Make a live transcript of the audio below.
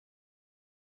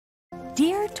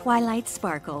Dear Twilight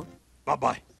Sparkle.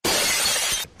 Bye-bye.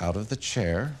 Out of the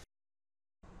chair.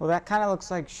 Well, that kind of looks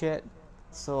like shit,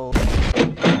 so...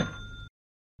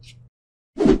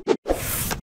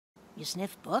 You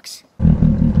sniff books?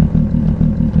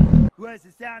 Who has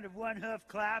the sound of one hoof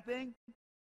clapping?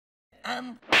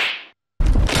 I'm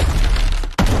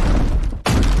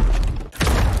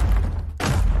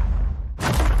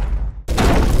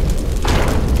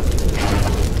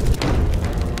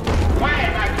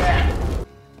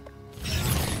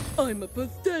a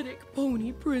pathetic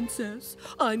pony princess.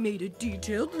 I made a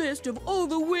detailed list of all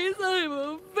the ways I'm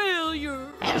a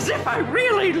failure. As if I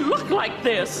really look like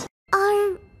this!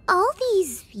 Are all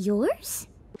these yours?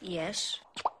 Yes.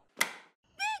 Big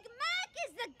Mac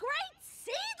is the great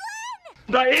seedling?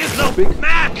 There is no Big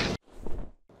Mac!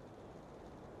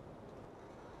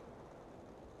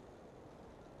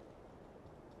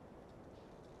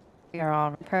 You're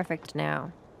all perfect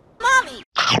now. Mommy!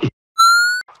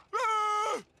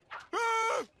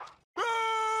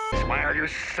 Smile, you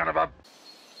son of a...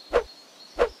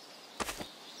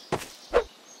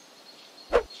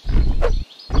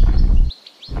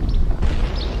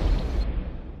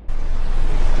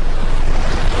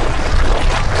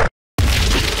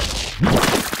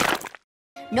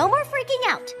 No more freaking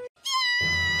out.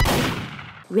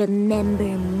 Remember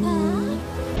me?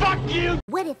 Fuck you!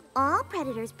 What if all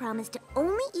predators promise to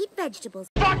only eat vegetables?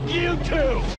 Fuck you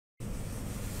too!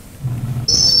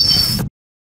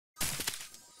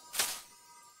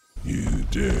 You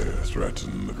dare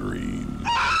threaten the green.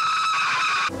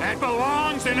 That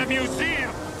belongs in a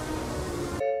museum!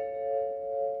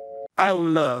 I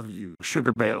love you,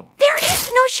 Sugarbelle. There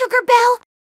is no Sugarbelle!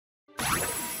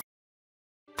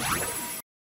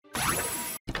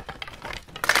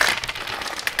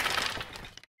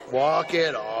 Walk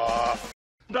it off.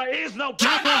 There is no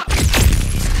Papa!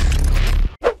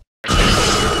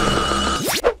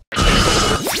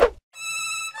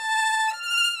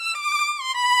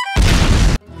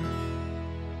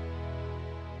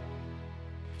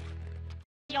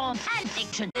 Your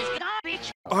addiction is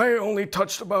garbage. I only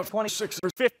touched about 26 or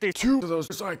 52 of those,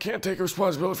 so I can't take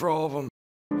responsibility for all of them.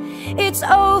 It's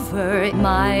over,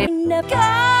 my